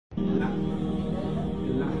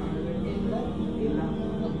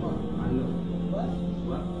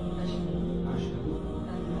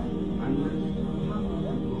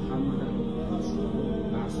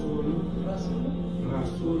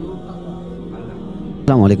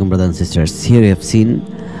Assalamu alaikum, brothers and sisters. Here we have seen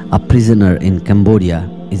a prisoner in Cambodia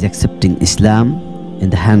is accepting Islam in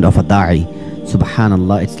the hand of a da'i.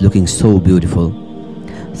 Subhanallah, it's looking so beautiful.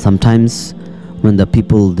 Sometimes when the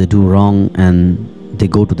people, they do wrong and they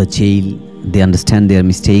go to the jail, they understand their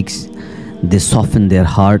mistakes, they soften their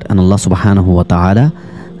heart, and Allah subhanahu wa ta'ala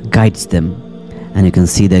guides them. And you can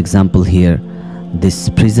see the example here. This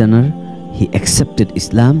prisoner, he accepted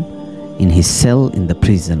Islam in his cell in the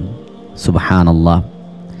prison. Subhanallah.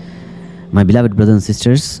 My beloved brothers and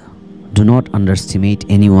sisters, do not underestimate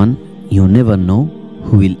anyone. You never know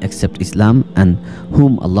who will accept Islam and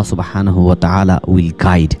whom Allah subhanahu wa ta'ala will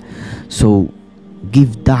guide. So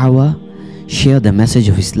give da'wah, share the message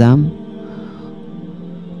of Islam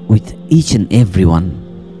with each and everyone.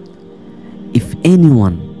 If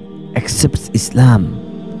anyone accepts Islam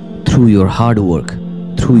through your hard work,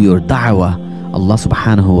 through your da'wah, Allah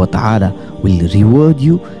subhanahu wa ta'ala will reward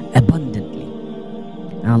you abundantly.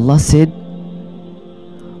 And Allah said,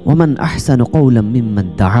 وَمَنْ أَحْسَنُ قَوْلًا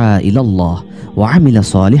مِمَّنْ دَعَا إِلَى اللَّهِ وَعَمِلَ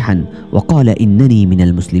صَالِحًا وَقَالَ إِنَّنِي مِنَ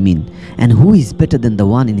الْمُسْلِمِينَ. And who is better than the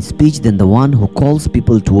one in speech than the one who calls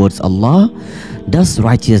people towards Allah, does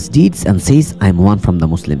righteous deeds and says, I am one from the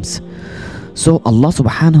Muslims. So Allah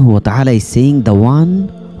subhanahu wa ta'ala is saying the one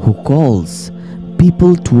who calls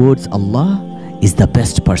people towards Allah is the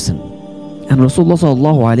best person. And Rasulullah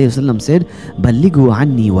sallallahu alayhi wasallam said, بَلِّغُوا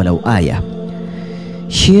عَنِّي وَلَوْ آيَةً.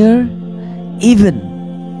 Share even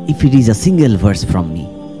if it is a single verse from me.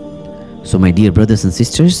 So my dear brothers and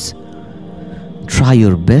sisters, try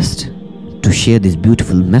your best to share this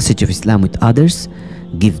beautiful message of Islam with others.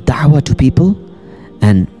 Give da'wah to people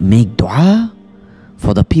and make dua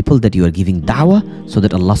for the people that you are giving da'wah, so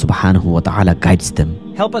that Allah subhanahu wa ta'ala guides them.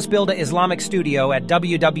 Help us build an Islamic studio at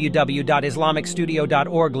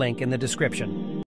www.islamicstudio.org, link in the description.